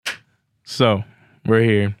So, we're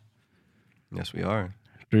here. Yes, we are.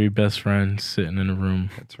 3 best friends sitting in a room.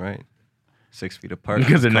 That's right. 6 feet apart.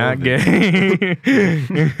 Because they're not gay. 6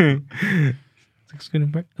 feet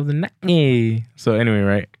apart because they're not gay. So, anyway,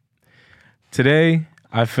 right? Today,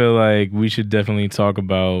 I feel like we should definitely talk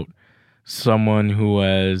about someone who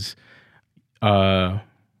has...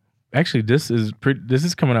 Actually, this is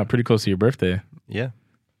coming out pretty close to your birthday. Yeah.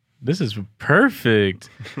 This is perfect.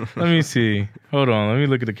 Let me see. Hold on. Let me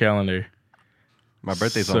look at the calendar. My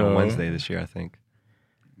birthday's on a Wednesday this year, I think.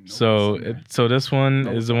 So this one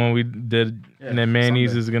is the one we did, and then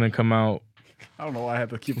Manny's is gonna come out. I don't know why I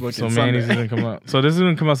have to keep looking. So Manny's is gonna come out. So this is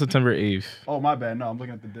gonna come out September 8th. Oh, my bad. No, I'm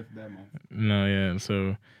looking at the that month. No, yeah.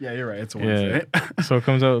 So yeah, you're right. It's a Wednesday. Yeah. So it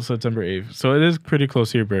comes out September 8th. So it is pretty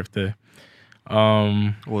close to your birthday.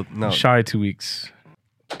 Well, no. Shy 2 weeks.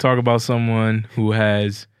 Talk about someone who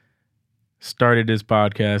has started this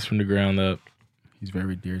podcast from the ground up. He's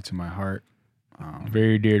very dear to my heart.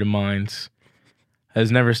 Very dear to mine.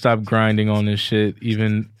 Has never stopped grinding on this shit,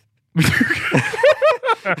 even.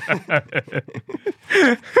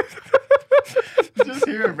 Just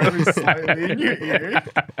hear it very slightly in your ear.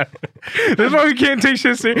 That's why we can't take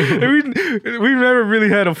shit serious. We've never really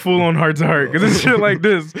had a full on heart to heart because it's shit like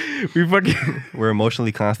this. We're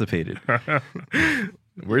emotionally constipated.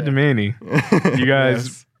 We're the Manny. You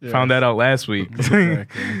guys found that out last week.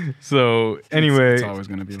 Exactly. So anyway, it's always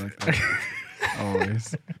gonna be like that.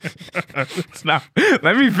 Always. It's not.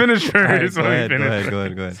 Let me finish first. Go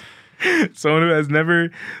ahead. Someone who has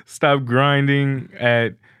never stopped grinding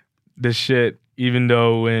at the shit, even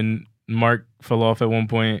though when Mark fell off at one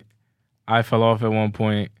point, I fell off at one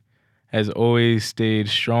point, has always stayed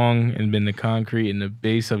strong and been the concrete and the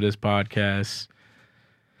base of this podcast,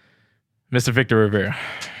 Mr. Victor Rivera.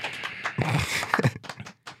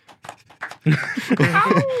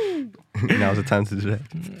 Now's the time to do that.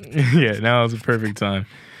 Yeah, now is the perfect time.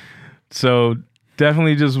 So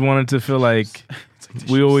definitely just wanted to feel like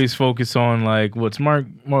we always focus on like what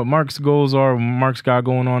Mark's goals are, what Mark's got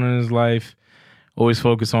going on in his life. Always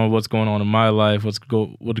focus on what's going on in my life, what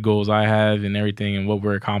the goals I have and everything and what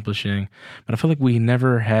we're accomplishing. But I feel like we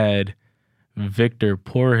never had Victor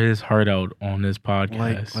pour his heart out on this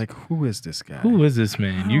podcast. Like who is this guy? Who is this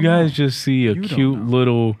man? You guys just see a cute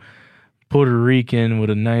little Puerto Rican with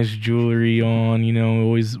a nice jewelry on,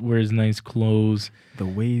 always wears nice clothes. The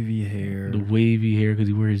wavy hair because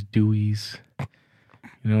he wears dewies.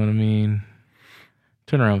 You know what I mean?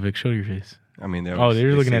 Turn around, Vic. Show your face. I mean, they're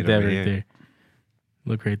looking at that right there.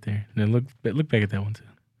 Look right there. Then look back at that one too.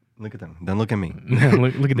 Look at them. Then look at me.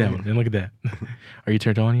 look at that one. Then look at that. Are you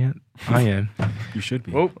turned on yet? I am. You should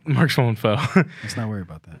be. Oh, Mark's phone fell. Let's not worry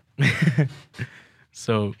about that.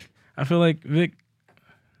 So, I feel like Vic,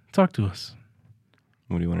 talk to us.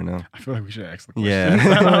 What do you want to know? I feel like we should ask the question. Yeah.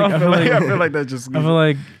 I feel like that just. I feel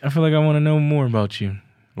like I want to know more about you.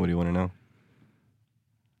 What do you want to know?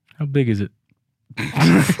 How big is it?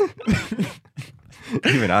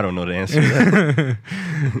 Even I don't know the answer to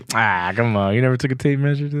that. Come on. You never took a tape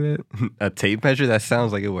measure to that? A tape measure? That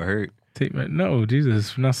sounds like it would hurt. No,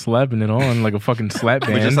 Jesus. We're not slapping it on like a fucking slap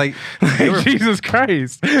band. Just like Jesus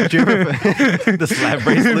Christ. Did you ever, the slap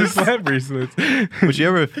bracelets? The slap bracelets. Would you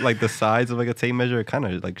ever, like the sides of like a tape measure, kind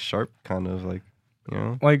of like sharp, kind of like,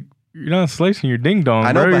 Like, you're not slicing your ding dong,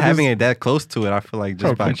 I know, bro. but having it that close to it, I feel like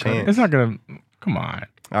just by chance. It's not going to, come on.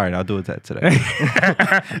 All right, I'll do it today.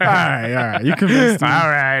 All right. You convinced me. All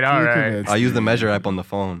right. I'll use the measure app on the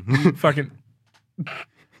phone. Fucking.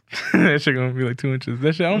 That shit gonna be like 2 inches.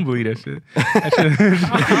 That shit, I don't believe that shit.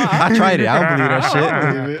 I tried it. I don't believe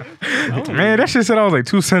that shit. Man, that shit said I was like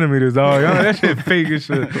 2 centimeters, dog. That shit fake as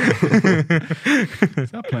shit.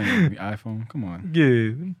 Stop playing with the iPhone. Come on.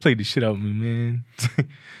 Yeah, play the shit out of me, man.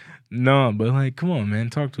 No, but like, come on, man.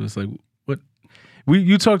 Talk to us. Like, what?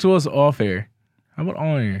 You talk to us off air. How about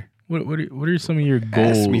on air? What are some of your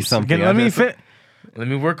goals? Ask me something. Let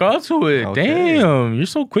me work out to it. Okay. Damn, you're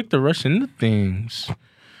so quick to rush into things.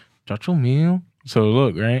 Got your meal. So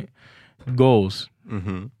look, right? Goals.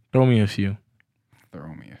 Mm-hmm. Throw me a few.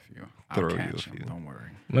 I'll catch them. Don't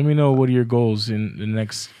worry. Let me know what are your goals in the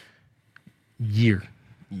next year.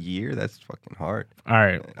 That's fucking hard. All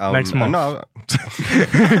right. Next month. No, I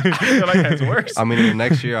feel like that's worse. I mean, in the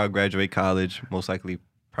next year, I'll graduate college. Most likely,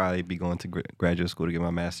 probably be going to graduate school to get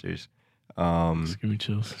my master's. Just give me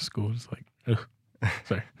chills. School is like, ugh.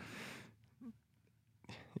 Sorry.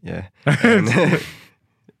 Yeah.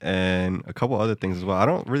 And a couple other things as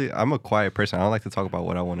well. I'm a quiet person. I don't like to talk about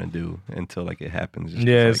what I want to do until like it happens.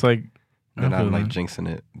 Yeah, it's like then I'm like jinxing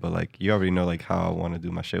it. But like you already know like how I want to do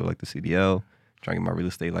my shit with like the CDL, trying to get my real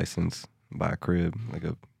estate license, buy a crib, like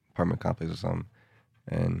a apartment complex or something.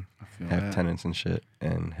 And feel have that. tenants and shit,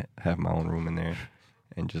 and have my own room in there,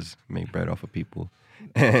 and just make bread off of people,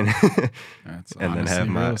 and That's and then honestly have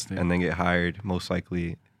real my estate. and then get hired most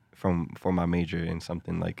likely for my major in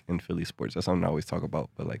something like in Philly sports. That's something I always talk about,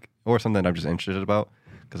 but like or something I'm just interested about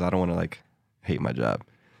because I don't want to like hate my job.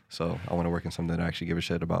 So I want to work in something that I actually give a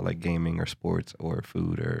shit about, like gaming or sports or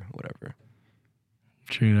food or whatever.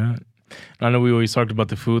 True that. I know we always talked about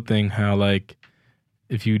the food thing, how like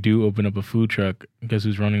if you do open up a food truck, guess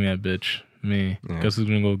who's running that bitch? Me. Yeah. Guess who's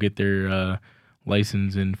gonna go get their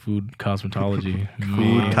license in food cosmetology? Food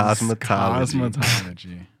Me.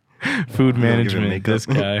 Cosmetology. Food You don't give it management. makeup? This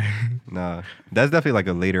guy. Nah, that's definitely like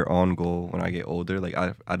a later on goal when I get older. Like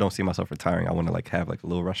I don't see myself retiring. I want to like have like a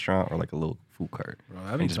little restaurant or like a little food cart Bro,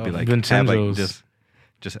 that'd be and just tough. be like Vincenzo's. have like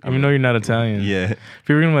just Even though you're not Italian. yeah.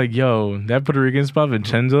 People are gonna be like, yo, that Puerto Rican spot,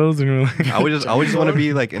 Vincenzo's? And you're like, I would just want to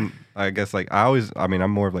be like in. I guess like I mean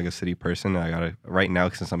I'm more of like a city person. I gotta right now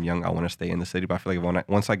since I'm young I want to stay in the city. But I feel like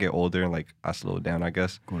once I get older and like I slow down, I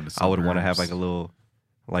guess Go to the I would want to have suburbs. like a little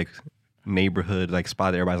like neighborhood like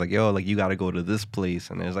spot that everybody's like, yo, like you got to go to this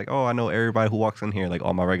place, and it's like, oh, I know everybody who walks in here, like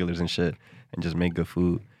all my regulars and shit, and just make good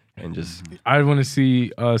food and just I want to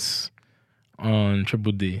see us on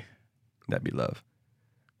Triple D. that'd be love.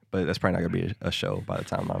 But that's probably not gonna be a show by the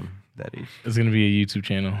time I'm that age. It's gonna be a YouTube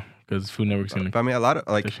channel because Food Network's gonna But I mean, a lot of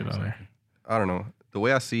put like that shit on there. I don't know the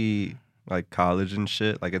way I see like college and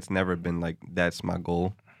shit. Like it's never been like that's my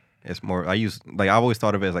goal. It's more I've always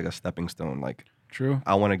thought of it as like a stepping stone. Like True.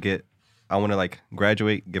 I want to like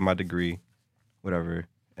graduate, get my degree, whatever,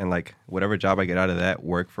 and like whatever job I get out of that,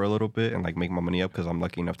 work for a little bit and like make my money up because I'm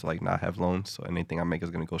lucky enough to like not have loans. So anything I make is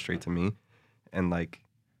gonna go straight to me, and like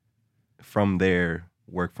from there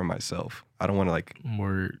work for myself. I don't want to like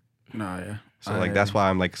Word. Nah, yeah. so like that's why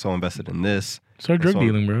I'm like so invested in this. Start That's drug what-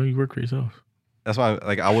 dealing, bro. You work for yourself. That's why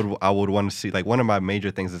like I would want to see like one of my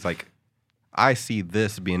major things is like I see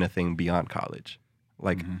this being a thing beyond college.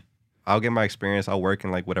 Like Mhm. I'll get my experience, I'll work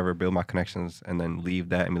and like whatever, build my connections and then leave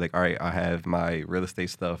that and be like, all right, I have my real estate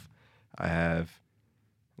stuff. I have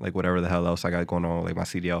like whatever the hell else I got going on, like my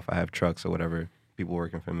CDL, if I have trucks or whatever, people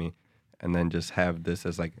working for me. And then just have this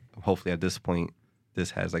as like hopefully at this point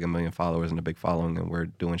this has like 1 million followers and a big following and we're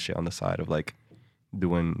doing shit on the side of like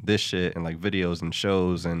doing this shit and like videos and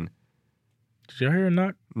shows and Did y'all hear a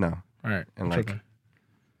knock? no. All right. And I'm like tripping.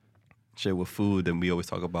 shit with food that we always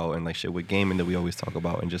talk about and like shit with gaming that we always talk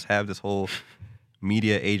about and just have this whole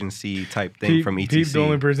media agency type thing Pete, from ETC. Pete, the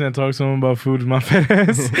only person that talks to him about food is my fat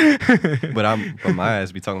ass. but my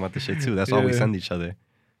ass be talking about this shit too. That's all we Yeah. send each other.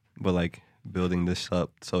 But like building this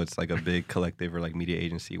up so it's like a big collective or like media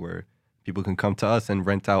agency where people can come to us and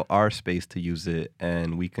rent out our space to use it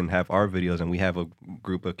and we can have our videos and we have a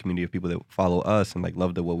group of community of people that follow us and like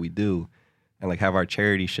love what we do and like have our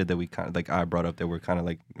charity shit that we kind of like I brought up that we're kind of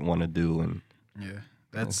like want to do and Yeah.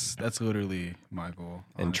 That's literally my goal.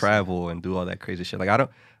 and honestly. travel and do all that crazy shit. Like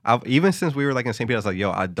I've even since we were like in St. Peter, I was like,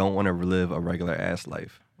 yo, I don't want to live a regular ass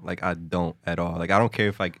life. Like I don't at all. Like I don't care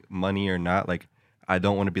if like money or not. Like I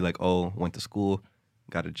don't want to be like, oh, went to school,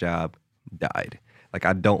 got a job, died. Like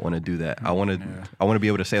I don't want to do that. I want to. Yeah. I want to be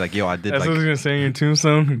able to say like, yo, I did That's what I was like gonna say in your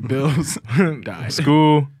tombstone. Bills died.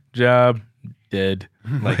 School, job, dead.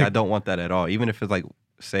 like I don't want that at all. Even if it's like,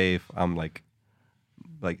 say if I'm like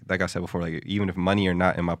I said before, like even if money are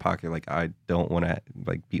not in my pocket, like I don't want to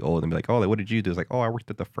like be old and be like, oh, like what did you do? It's like, oh, I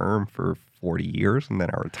worked at the firm for 40 years and then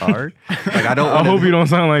I retired. Like I don't. I wanna- hope you don't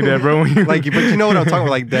sound like that, bro. When you, like, but you know what I'm talking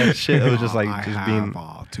about? Like that shit. It was just like I just have, being.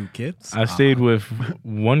 2 kids. I stayed with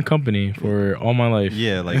one company for all my life.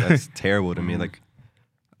 Yeah, like that's terrible to me. Like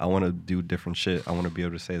I want to do different shit. I want to be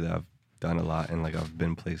able to say that I've done a lot and like I've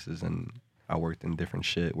been places and I worked in different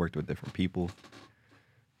shit, worked with different people.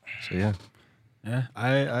 So yeah. Yeah, I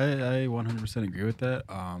 100% agree with that.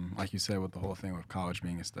 Like you said, with the whole thing with college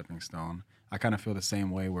being a stepping stone, I kind of feel the same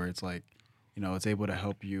way where it's like, you know, it's able to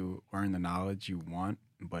help you earn the knowledge you want,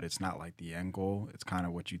 but it's not like the end goal. It's kind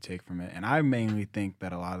of what you take from it. And I mainly think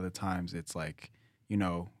that a lot of the times it's like, you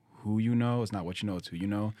know, who you know, it's not what you know, it's who you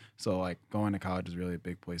know. So like going to college is really a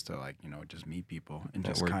big place to like, you know, just meet people and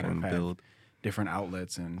just Network kind of and have build. different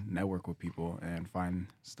outlets and network with people and find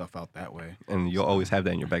stuff out that way. And you'll always have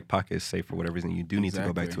that in your back pocket, say for whatever reason you do need to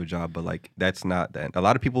go back Exactly. to a job. But like that's not that. A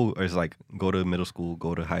lot of people is like go to middle school,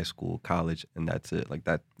 go to high school, college, and that's it. Like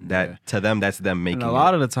that Yeah. to them, that's them making And a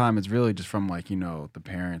lot of the time, it's really just from like, you know, the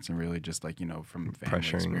parents and really just like, you know, from family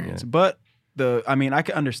Pressuring, experience. yeah. But I mean, I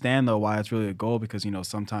can understand though why it's really a goal because, you know,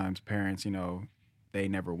 sometimes parents, you know, they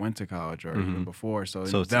never went to college or even before. So,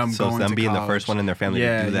 So them it's going to being the college, first one in their family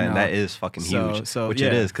yeah, to do that, you and know. that is fucking So- huge. so, Which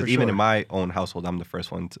it yeah, is, because for even sure. in my own household, I'm the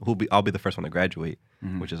first one. I'll be the first one to graduate,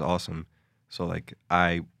 Mhm. which is awesome. So like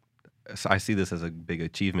I so I see this as a big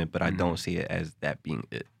achievement, but I don't see it as that being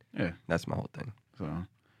it. Yeah. That's my whole thing. So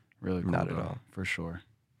really cool. Not at though, all. For sure.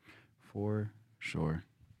 For sure.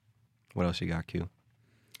 What else you got, Q?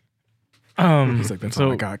 He's like, that's all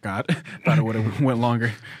so I got. Thought it would have went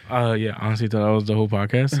longer. yeah, honestly thought that was the whole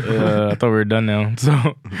podcast. I thought we were done now.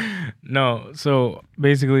 So no, so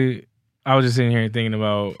basically I was just sitting here thinking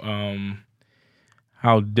about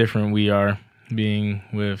how different we are being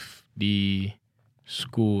with the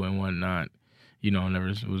school and whatnot. You know, I never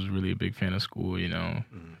was really a big fan of school, you know.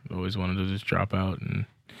 Always wanted to just drop out and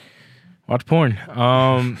watch porn.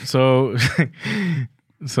 So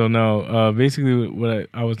so no, basically what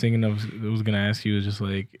I was thinking of, I was gonna ask you is just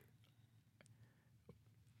like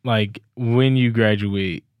when you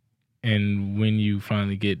graduate and when you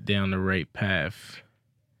finally get down the right path,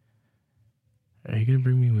 are you gonna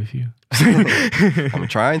bring me with you? I'm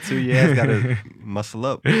trying to. Yeah, it's gotta muscle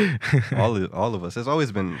up. All of us. It's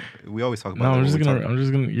always been. We always talk about. No, that I'm when just we gonna. talk- I'm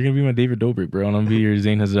just gonna. You're gonna be my David Dobrik, bro, and I'm gonna be your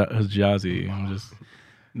Zayn Hajazi. I'm just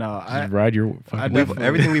No, ride your. Fucking definitely-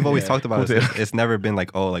 Everything we've always Yeah. talked about is it's never been like,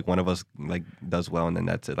 oh, like one of us like does well and then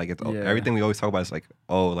that's it. Like it's Yeah. everything we always talk about is like,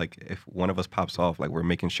 oh, like if one of us pops off, like we're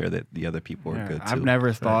making sure that the other people are Yeah, good too. I've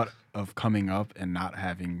never thought of coming up and not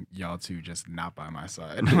having y'all two just not by my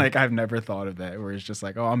side. Like I've never thought of that where it's just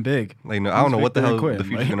like, oh, I'm big. Like no, I don't know what the Victor hell and the Quinn,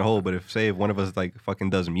 future's like- gonna hold, but if one of us like fucking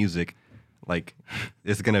does music, like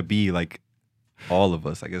it's gonna be like all of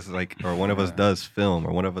us. Like it's like, or one of us does film,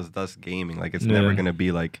 or one of us does gaming. Like it's never Yeah. gonna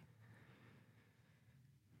be like.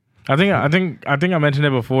 I think I mentioned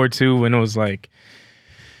it before too when it was like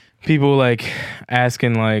people like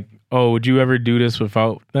asking like, oh, would you ever do this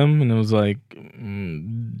without them? And it was like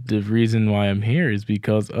the reason why I'm here is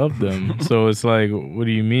because of them. So it's like, what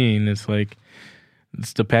do you mean? It's like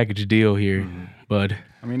it's the package deal here, bud.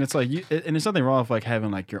 I mean, it's like, and there's nothing wrong with like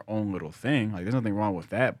having like your own little thing. Like, there's nothing wrong with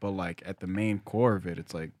that. But like at the main core of it,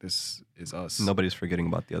 it's like this is us. Nobody's forgetting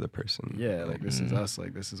about the other person. Yeah, like this is us.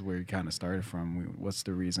 Like this is where you kind of started from. What's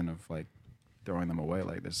the reason of like throwing them away?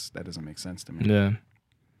 Like this, that doesn't make sense to me. Yeah,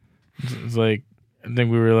 it's like I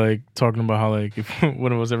think we were like talking about how like if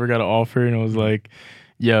one of us ever got an offer and it was like,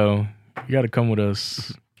 yo, you got to come with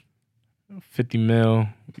us, 50 mil.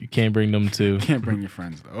 You can't bring them to. Can't bring your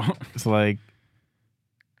friends though. It's like,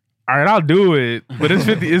 all right, I'll do it, but it's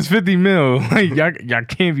 50. It's 50 mil. Like y'all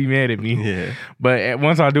can't be mad at me. Yeah. But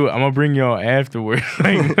once I do it, I'm gonna bring y'all afterwards.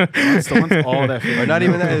 Like, once all that, Or not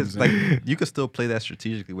even that. It's comes in. like you could still play that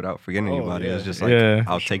strategically without forgetting Oh, anybody. yeah. It's just like Yeah.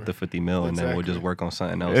 I'll take the 50 mil and then we'll just Exactly. work on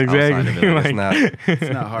something else exactly. outside of it. Like, it's not.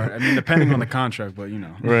 It's not hard. I mean, depending on the contract, but you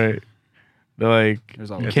know, right. They're like, There's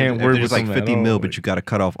you always- can't if work there's with like them at 50 mil, all. but you got to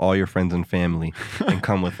cut off all your friends and family and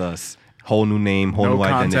come with us. Whole new name, whole no new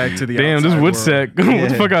contact identity. to the Damn, this outside Woodsack. world. What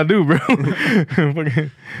the Yeah. fuck I do, bro?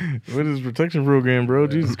 Fucking- what is protection program, bro?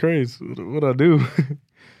 Jesus Christ, what I do?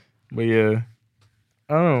 But yeah,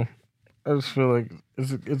 I don't know. I just feel like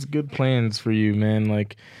it's good plans for you, man.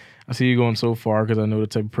 Like I see you going so far because I know the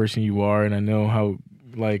type of person you are, and I know how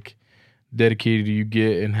like dedicated you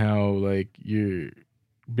get, and how like you're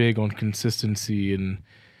big on consistency and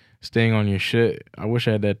staying on your shit. I wish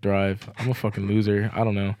I had that drive. I'm a fucking loser. I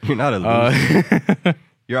don't know. You're not a loser. Uh,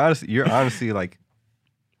 You're honestly like,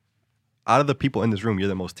 out of the people in this room, you're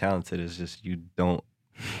the most talented. It's just you don't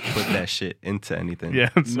put that shit into anything. yeah,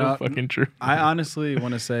 it's so No, fucking true. I honestly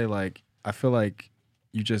want to say, like, I feel like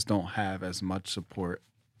you just don't have as much support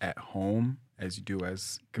at home as you do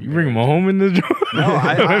as You bring him home in this joint? No,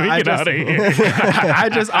 I Get just, out of here.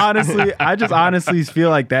 I just honestly feel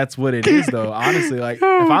like that's what it is, though. Honestly, like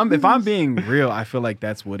if I'm being real, I feel like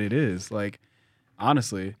that's what it is. Like,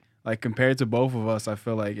 honestly, like compared to both of us, I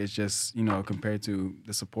feel like it's just, you know, compared to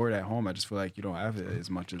the support at home, I just feel like you don't have it as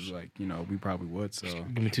much as like, you know, we probably would. So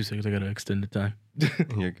Give me 2 seconds. I gotta extend the time.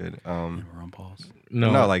 You're good. we're on pause.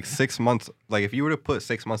 No, like 6 months. Like if you were to put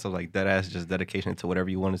 6 months of like dead ass just dedication to whatever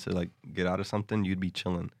you wanted to like get out of something, you'd be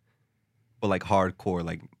chilling. But like hardcore,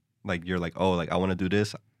 like you're like, oh, like I want to do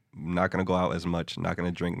this. I'm not gonna go out as much. Not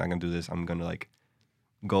gonna drink. Not gonna do this. I'm gonna like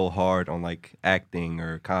go hard on like acting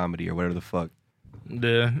or comedy or whatever the fuck.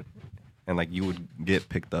 Yeah. And like you would get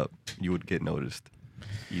picked up. You would get noticed.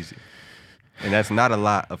 Easy. And that's not a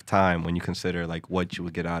lot of time when you consider like what you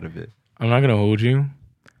would get out of it. I'm not gonna hold you.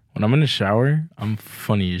 When I'm in the shower, I'm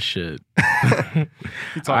funny as shit.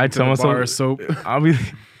 I tell myself, soap. I'll be,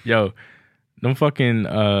 yo, them fucking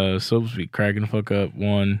soaps be cracking the fuck up.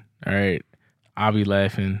 One, all right, I'll be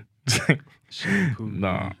laughing. Shampoo,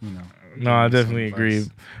 Nah. you know. No, I definitely Some agree.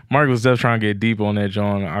 advice. Mark was just trying to get deep on that,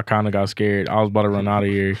 John. I kind of got scared. I was about to run out of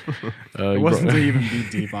here. It wasn't to even be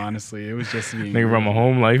deep, honestly. It was just being. Nigga run my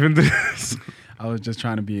home life into this. I was just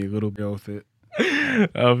trying to be a little bit with it. I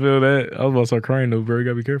feel that. I was about to start crying though, bro. You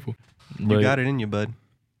gotta be careful. You But, got it in you, bud.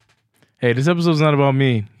 hey, this episode's not about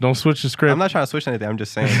me. Don't switch the script. I'm not trying to switch anything. I'm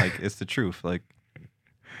just saying, like, it's the truth. Like,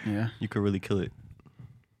 Yeah. you could really kill it.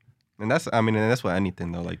 And that's, I mean, and that's what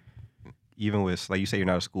anything though. Like, even with, like you say, you're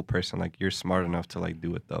not a school person. Like, you're smart enough to like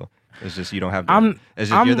do it though. It's just you don't have. The, it's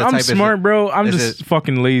just, you're the I'm type smart, bro. I'm is just it-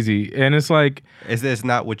 fucking lazy, and it's like, It's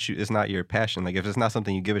not what you. It's not your passion. Like, if it's not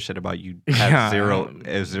something you give a shit about, you Yeah, have zero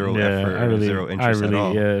effort, I really, zero interest at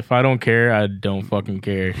all. yeah. If I don't care, I don't fucking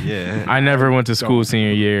care. Yeah. I never went to school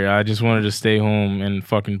senior year. I just wanted to stay home and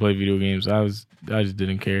fucking play video games. I just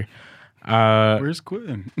didn't care. Where's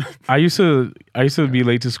Quentin? I used to be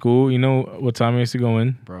late to school. You know what time I used to go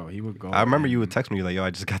in? Bro, he would go. I remember you would text me like, "Yo,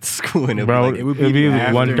 I just got to school," and Bro, it'd It would It'd be, be the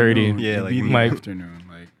 1:30. afternoon. Yeah, It'd be like- the like- afternoon.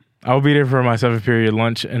 Like, I would be there for my 7th period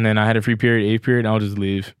lunch, and then I had a free period, 8th period, and I'll just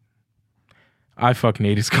leave. I fucking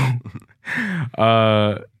hated school.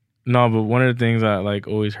 No, but one of the things I like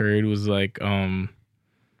always heard was like when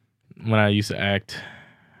I used to act.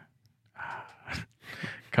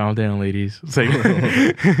 Calm down, ladies. It's like,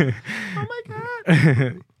 oh my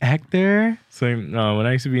god, actor. So no, when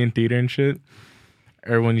I used to be in theater and shit,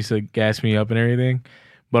 everyone used to gas me up and everything.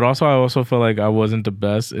 But also, I also felt like I wasn't the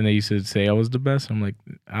best, and they used to say I was the best. I'm like,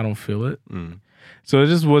 I don't feel it. So it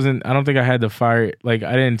just wasn't. I don't think I had the fire. Like,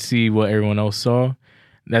 I didn't see what everyone else saw.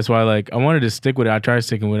 That's why, like, I wanted to stick with it. I tried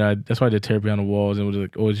sticking with it. That's why I did therapy on the walls and was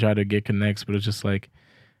like always try to get connects. But it's just like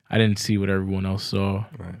I didn't see what everyone else saw.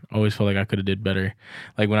 Right. I always felt like I could have did better.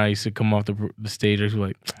 Like when I used to come off the stage, I was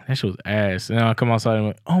like, that shit was ass. And then I come outside and I'm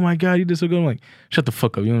like, oh my god, you did so good. I'm like, shut the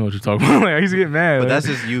fuck up. You don't know what you're talking about. Like, I used to get mad. But like, that's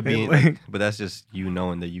just you being. like- but that's just you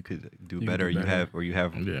knowing that you could do You better. could do You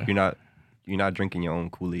have. Yeah. You're not drinking your own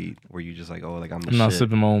Kool-Aid where you just like, oh, like I'm the I'm not shit.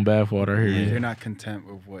 sipping my own bathwater. I hear Yeah. you. you're not content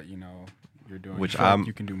with what you're doing. Which You feel like I'm-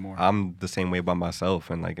 you can do more. I'm the same way by myself,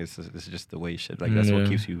 and like it's just the way shit. Like that's what Yeah.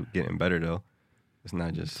 keeps you getting better though. It's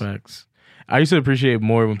not just. Facts. I used to appreciate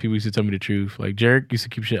more when people used to tell me the truth. Like Jarek used to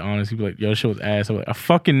keep shit honest. He'd be like, "Yo, shit was ass." I'm like, "I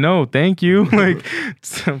fucking know, thank you." Like,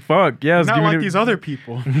 fuck yes. not give like me the, these other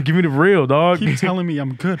people. Give me the real dog. Keep telling me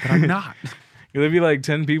I'm good, but I'm not. There'd be like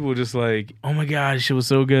 10 people just like, "Oh my god, this shit was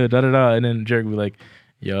so good." Da da da. And then Jarek would be like,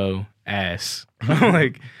 "Yo, ass." I'm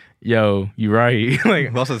like, "Yo, you right."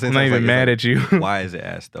 Like, But also, I'm not even mad at you. Why is it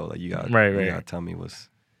ass though? Like you got Right, You right. gotta tell me what's.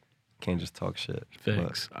 Can't just talk shit.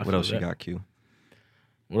 Facts. But I what feel else you that. got, Q?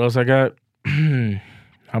 What else I got?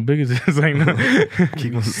 How big is this? Like, no.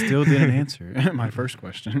 You still didn't answer my first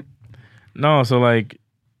question. No, so like,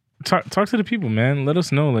 talk to the people, man. Let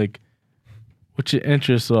us know like what your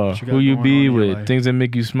interests are, What you got who you going be on in your with, life. things that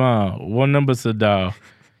make you smile. What numbers to dial?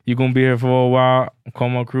 You gonna be here for a while? Call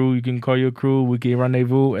my crew. You can call your crew. We can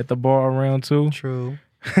rendezvous at the bar around 2. True.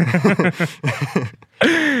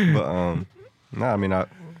 But I mean I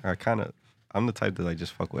kind of I'm the type to like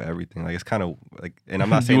just fuck with everything. Like it's kind of like, and I'm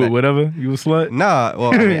not saying You that. whatever. You a slut? Nah,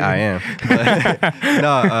 well I mean I am. But,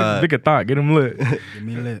 nah, Think a thought. Get him lit. Give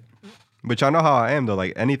me lit. but y'all know how I am though.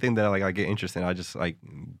 Like anything that like I get interested in, I just like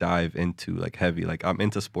dive into like heavy. Like I'm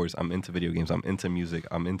into sports. I'm into video games. I'm into music.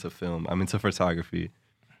 I'm into film. I'm into photography.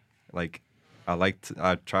 Like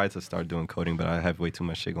I tried to start doing coding, but I have way too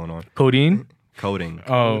much shit going on. Codeine. Coding.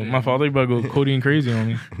 Oh, my father about to go codeine crazy on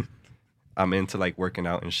me. I'm into like working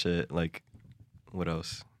out and shit. Like what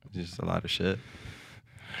else? Just a lot of shit.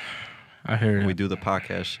 I hear We it. do the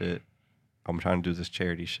podcast shit. I'm trying to do this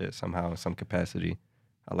charity shit somehow in some capacity.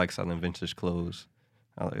 I like selling vintage clothes.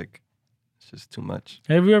 It's just too much.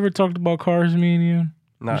 Have you ever talked about cars, me and you?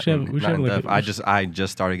 Not, should have- we not should have, in like, depth. I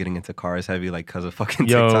just started getting into cars heavy like because of fucking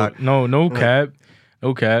Yo, TikTok. no cap,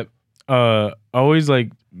 no cap. Always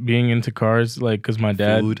like being into cars, like, cause my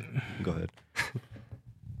dad. Food. Go ahead.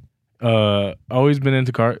 Always been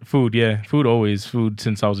into food. Yeah, food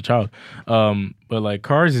since I was a child. But like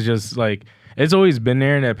cars is just like it's always been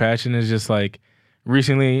there, and that passion is just like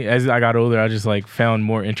recently as I got older, I just like found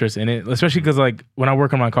more interest in it, especially because like when I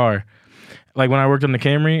work on my car, like when I worked on the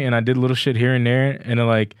Camry and I did little shit here and there, and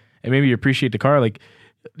it made me appreciate the car. Like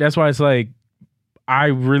that's why it's like I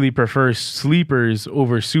really prefer sleepers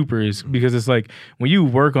over supers because it's like when you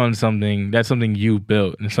work on something, that's something you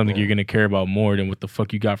built and something you're gonna care about more than what the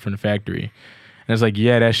fuck you got from the factory. And it's like,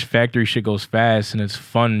 yeah, that factory shit goes fast and it's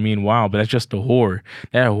fun meanwhile, but that's just a whore.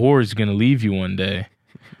 That whore is gonna leave you one day.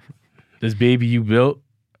 This baby you built,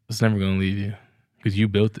 it's never gonna leave you because you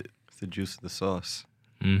built it. It's the juice of the sauce.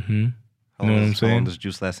 Mm-hmm. How Know what long I'm How long saying? does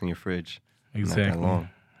juice last in your fridge? Exactly. Not that long.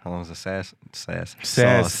 How long is the sass? Sass.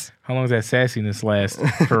 Sauce. How long does that sassiness last?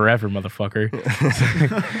 Forever, motherfucker.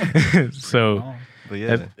 So But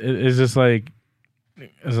yeah, it's just like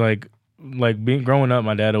it's like being growing up.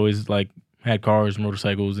 My dad always like had cars,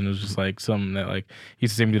 motorcycles, and it was just like something that like he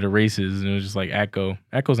used to take me to the races, and it was just like Atco.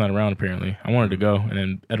 Atco's not around apparently. I wanted to go, and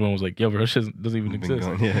then Edwin was like, "Yo, bro, that shit doesn't even Been exist."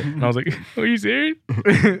 going, yeah. And I was like, "Are you serious?"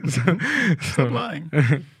 so, lying.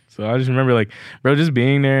 so I just remember like, bro, just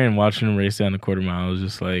being there and watching him race down the quarter mile was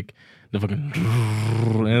just like the fucking,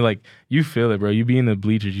 and like you feel it, bro. You be in the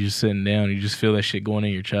bleachers, you just sitting down, you just feel that shit going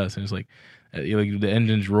in your chest, and it's like the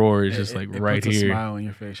engine's roar is just like it right puts here. a smile on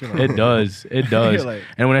your face. You're like, It does. It does. You're like-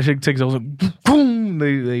 And when that shit takes, I was like, boom!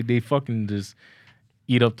 They fucking just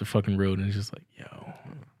eat up the fucking road, and it's just like, yo,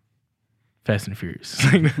 Fast and Furious.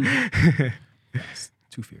 Yes,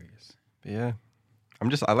 too furious. Yeah.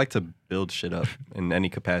 I like to build shit up in any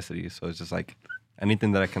capacity. So it's just like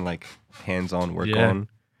anything that I can like hands-on work Yeah. on.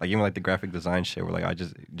 Like even like the graphic design shit where like I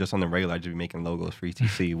just on the regular I just be making logos for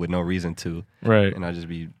ETC with no reason to. Right. And I just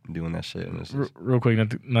be doing that shit. And it's just, Real quick,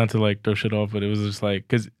 not to like throw shit off, but it was just like,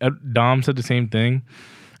 because Dom said the same thing,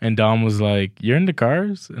 and Dom was like, "You're into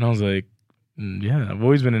cars?" And I was like, "Yeah, I've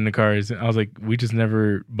always been into cars." And I was like, "We just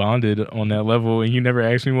never bonded on that level, and you never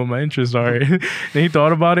asked me what my interests are." And he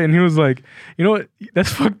thought about it, and he was like, "You know what? That's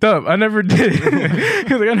fucked up. I never did."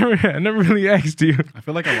 He was like, I never really asked you." I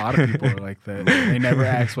feel like a lot of people are like that. They never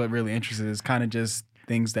ask what really interested. It's kind of just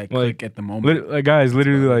things that click at the moment. Like guys,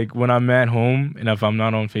 literally, like when I'm at home and if I'm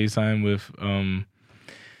not on FaceTime with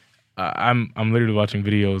I'm literally watching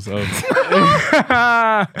videos of.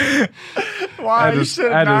 Why you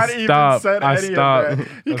should not even said I any stopped. of that.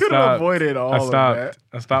 You I could have stopped. avoided all I of stopped. that.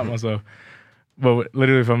 I stopped myself. But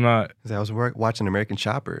literally, if I'm not, I was watching American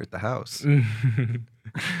Chopper at the house.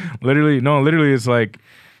 literally, it's like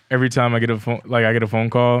every time I get a phone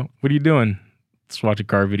call. What are you doing? Just watching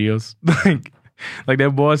car videos. like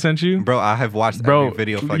that boy sent you. Bro, I have watched every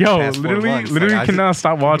video for like the past 4 months. literally Like, I cannot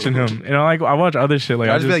stop watching him. And I watch other shit. Like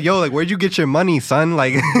I just be like, yo, like where'd you get your money, son?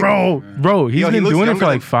 Like bro, he's Yo, he been looks doing it younger for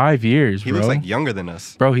like than- 5 years, he bro. looks like younger than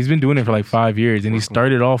us. Bro, he's been doing it for like 5 years, and he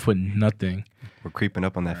started off with nothing. We're creeping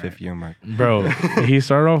up on that 5th year mark. Bro, he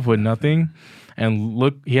started off with nothing, and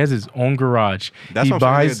look, he has his own garage. That's he what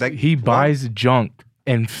I'm saying, buys dude, he buys junk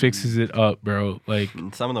and fixes it up, bro. Like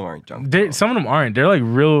Some of them aren't junk. some of them aren't. They're like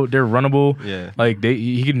real. They're runnable. Yeah. Like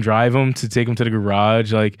he can drive them to take them to the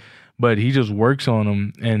garage. Like, but he just works on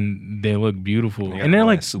them, and they look beautiful. They got And they're a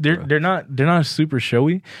like nice Supra. they're not super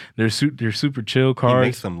showy. They're super chill He cars.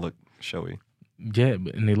 makes them look showy. Yeah,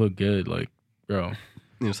 and they look good. Like, bro.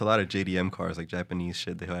 There's a lot of JDM cars, like Japanese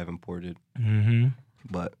shit they have imported. Hmm.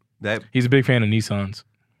 But He's a big fan of Nissans.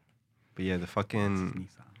 yeah, the fucking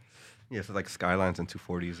so like Skylines and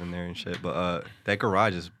 240s in there and shit. But that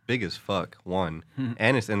garage is big as fuck. One,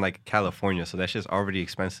 and it's in like California, so that shit's already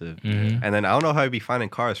expensive. Mhm. And then I don't know how he'd be finding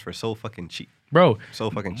cars for so fucking cheap. Bro,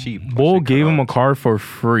 So fucking cheap. Bull gave him a car for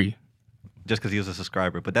free. just because he was a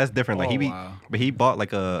subscriber. But that's different. Like wow. but he bought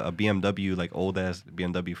like a BMW, like old ass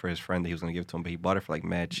BMW for his friend that he was gonna give to him. But he bought it for like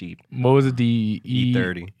mad cheap. What was it? The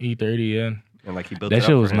E30. E30, yeah. And like he built That it up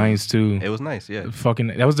shit for was him. nice too. It was nice, yeah. Fucking,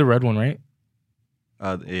 that was the red one, right?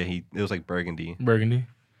 Yeah, it was like burgundy. Burgundy.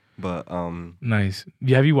 But Nice.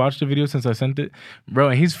 Yeah, have you watched the video since I sent it, bro?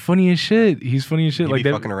 And he's funny as shit. He's funny as shit. he Like be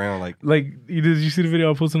that. fucking around like Did you see the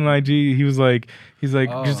video I posted on IG? He's like,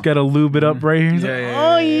 Oh. just gotta lube it up right here. He's like,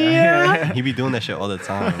 oh yeah. he be doing that shit all the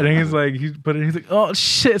time. And then he's like, he's like, oh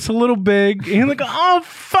shit, it's a little big. And he's like, oh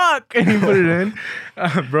fuck, and he put it in.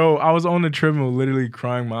 Bro, I was on the treadmill, literally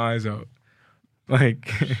crying my eyes out.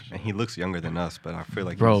 Like, And he looks younger than us, but I feel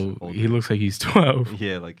like bro, he's older. he looks like he's 12.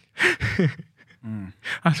 Yeah, like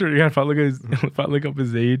I swear to God, if I look up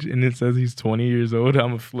his age and it says he's 20 years old, I'm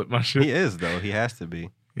gonna flip my shit. he is though. He has to be.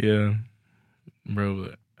 Yeah, bro.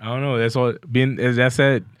 But I don't know. That's all. That's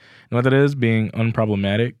it. You know what that is? Being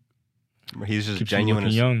unproblematic. He's just Keeps you genuine. looking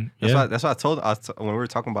As, young. That's Yeah. why. That's what I told. When we were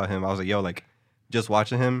talking about him, I was like, "Yo, like, just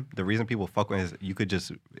watching him. The reason people fuck with him is you could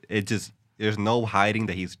just. There's no hiding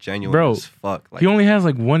that he's genuine Bro, as fuck. Like, He only has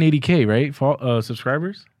like 180K, right?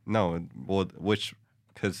 Subscribers. no, well,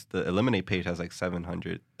 because the Eliminate page has like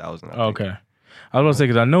 700,000. Oh, okay. I was about to say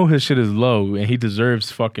because I know his shit is low and he deserves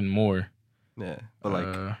fucking more. Yeah, but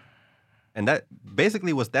like, and that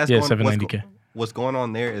basically that's yeah, going. 790K. What's going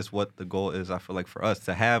on there is what the goal is. I feel like for us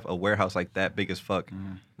to have a warehouse like that big as fuck,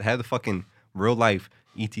 to have the fucking real life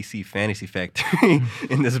ETC Fantasy Factory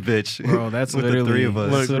in this bitch. Bro, that's with literally the three of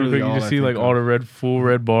us. Look, That's real literally quick, you all just I see like think all of. the full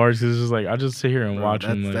red bars. It's just like I just sit here and Bro, watch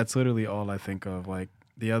them. Like, that's literally all I think of. Like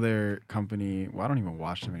the other company, well, I don't even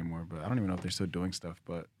watch them anymore, but I don't even know if they're still doing stuff.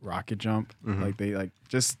 But Rocket Jump, like they like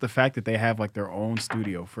just the fact that they have like their own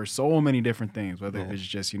studio for so many different things, whether it's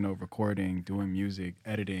just recording, doing music,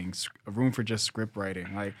 editing, a room for just script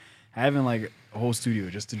writing, like having like a whole studio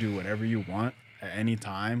just to do whatever you want at any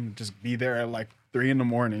time, just be there at like 3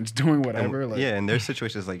 a.m. just doing whatever. And, Like, yeah, and there's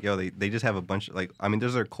situations like, yo, they just have a bunch of, like, I mean,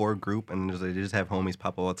 there's their core group, and they just have homies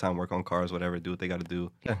pop up all the time, work on cars, whatever, do what they got to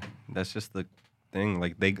do. Yeah, that's just the thing.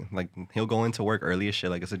 Like, he'll go into work early as shit,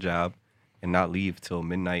 like it's a job, and not leave till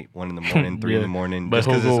midnight, 1 in the morning, 3 in the morning. But just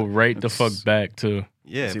he'll 'cause go right the fuck back too.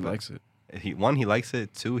 Yeah, he likes it. He likes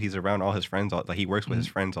it. 2, he's around all his friends. Like, he works with his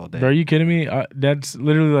friends all day. Bro, are you kidding me? That's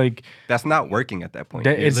literally like That's not working at that point.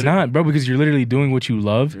 that. You're It's not, bro, because you're literally doing what you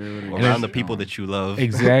love. around the people that you love.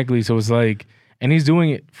 Exactly. So it's like, and he's doing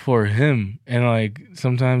it for him, and like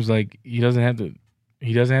sometimes like he doesn't have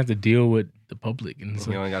to deal with the public, and it's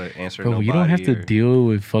You like, only got to answer bro, nobody. you don't have to or- deal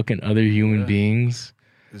with fucking other human Yeah. beings.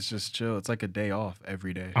 It's just chill. It's like a day off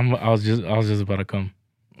every day. I was just about to come,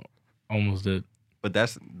 almost did. But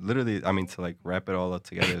that's literally, I mean, to like wrap it all up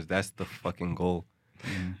together, that's the fucking goal.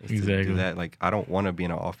 Is to Exactly. do that. Like, I don't want to be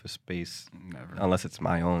in an office space Never. unless it's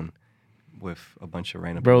my own with a bunch of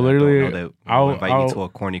random Bro, people that don't literally, know that I'll- will invite I'll- me to a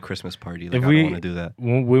corny Christmas party. Like, if I we- don't want to do that.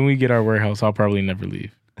 When we get our warehouse, I'll probably never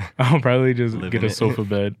leave. I'll probably just Live get in a it. sofa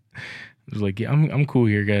bed. Just like, yeah, I'm cool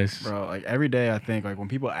here, guys. Bro, like every day I think, like when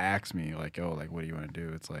people ask me, like, yo, like, what do you want to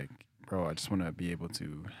do? It's like, bro, I just want to be able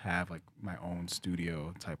to have like my own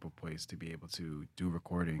studio type of place to be able to do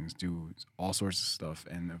recordings, do all sorts of stuff,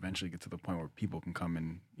 and eventually get to the point where people can come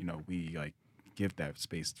and, you know, we like give that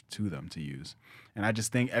space to them to use. And I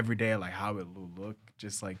just think every day, like how it will look,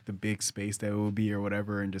 just like the big space that it will be or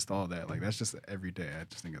whatever, and just all that. Like that's just every day. I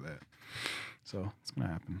just think of that. So it's going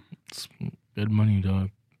to happen. It's good money,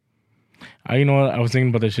 dog. You know what? I was thinking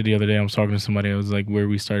about that shit the other day. I was talking to somebody. I was like, where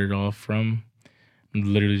we started off from.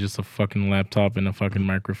 Literally just a fucking laptop and a fucking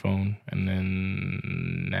microphone. And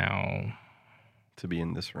then now. To be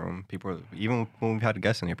in this room, even when we've had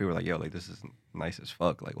guests in here, people are like, yo, like, this is nice as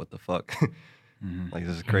fuck. Like, what the fuck? Like,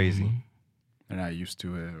 this is crazy. Mhm. They're not used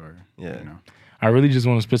to it, or, Yeah. you know. I really just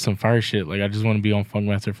want to spit some fire shit. Like, I just want to be on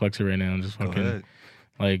Funkmaster Flexer right now and just Go fucking. ahead.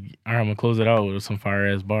 Like, all right, I'm going to close it out with some fire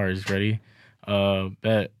ass bars. Ready?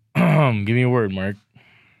 Bet. Give me a word, Mark.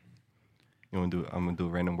 You want to do? I'm gonna do a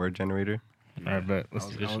random word generator. All right, bet. Let's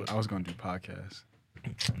do this shit. I was going to do podcasts.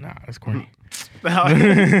 Nah, that's corny. no,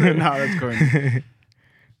 that's corny.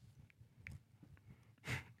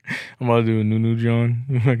 I'm about to do a new John.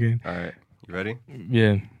 Fucking All right, you ready?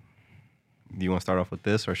 yeah. Do you want to start off with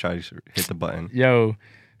this, or should I just hit the button? Yo,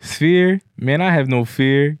 Sphere, man, I have no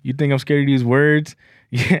fear. You think I'm scared of these words?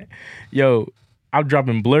 Yeah. Yo, I'm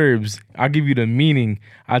dropping blurbs. I'll give you the meaning.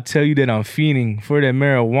 I'll tell you that I'm fiending for that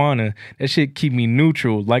marijuana. That shit keep me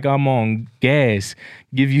neutral, like I'm on gas.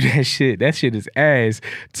 Give you that shit. That shit is ass.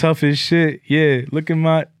 Tough as shit. Yeah, look at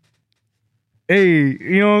my... Hey,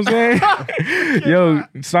 you know what I'm saying? Yo,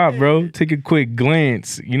 stop, bro. Take a quick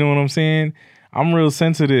glance. You know what I'm saying? I'm real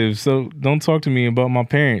sensitive, so don't talk to me about my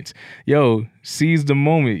parents. Yo, seize the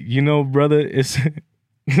moment. You know, brother, it's...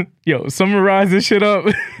 Yo, summarize this shit up.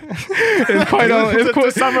 It's quite on. It's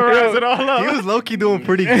quite, summarize it all up. He was low key doing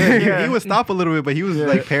pretty good. He would stop a little bit, but he was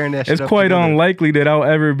like pairing that shit It's up quite together. unlikely that I'll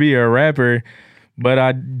ever be a rapper, but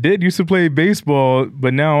I did used to play baseball,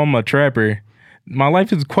 but now I'm a trapper. My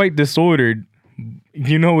life is quite disordered.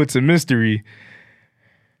 You know, it's a mystery.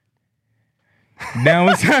 Now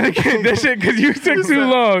it's time to get that shit because you took too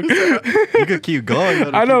long. You could keep going.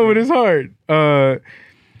 though, to I keep know, going. but it's hard.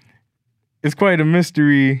 It's quite a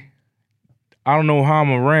mystery. I don't know how I'm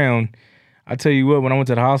around. I tell you what, when I went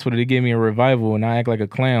to the hospital, they gave me a revival and I act like a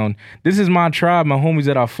clown. This is my tribe, my homies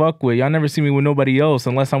that I fuck with. Y'all never see me with nobody else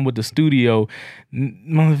unless I'm with the studio.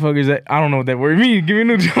 Motherfuckers, I don't know what that word means. Give me a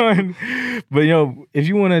new John. But yo, if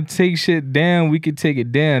you want to take shit down, we could take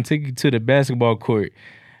it down. Take you to the basketball court.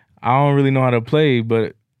 I don't really know how to play,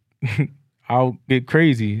 but I'll get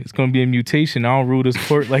crazy. It's gonna be a mutation. I'll rule this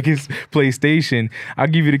court like it's PlayStation. I'll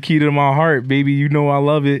give you the key to my heart, baby. You know I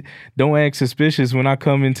love it. Don't act suspicious when I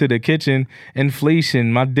come into the kitchen.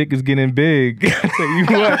 Inflation. My dick is getting big. I tell you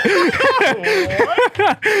what.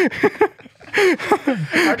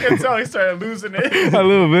 I can tell he started losing it. A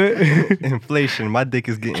little bit. Inflation. My dick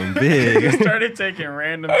is getting big. He started taking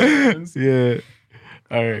random turns. Yeah.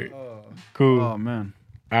 All right. Cool. Oh man.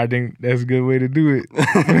 I think that's a good way to do it.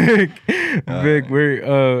 Vic,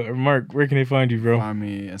 Mark, where can they find you, bro? Find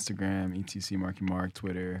me Instagram, etc Marky Mark,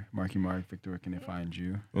 Twitter, Marky Mark, Victor, where can they find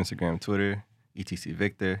you? Instagram, Twitter, etc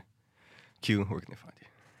Victor. Q, where can they find you?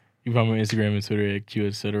 You find me on Instagram and Twitter at Q,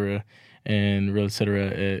 etc. and real, etc.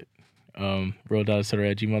 at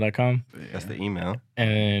real.etc@gmail.com. That's the email.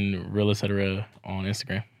 And real, etc. on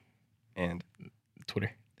Instagram, And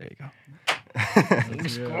Twitter. there you go.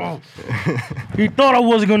 He thought I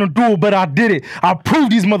wasn't gonna do it, but I did it. I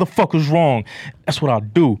proved these motherfuckers wrong. That's what I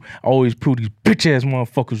do. I always prove these bitch ass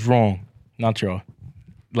motherfuckers wrong. Not y'all.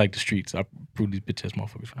 like the streets. I prove these bitch ass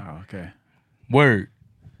motherfuckers. Oh, okay. Word.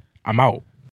 I'm out.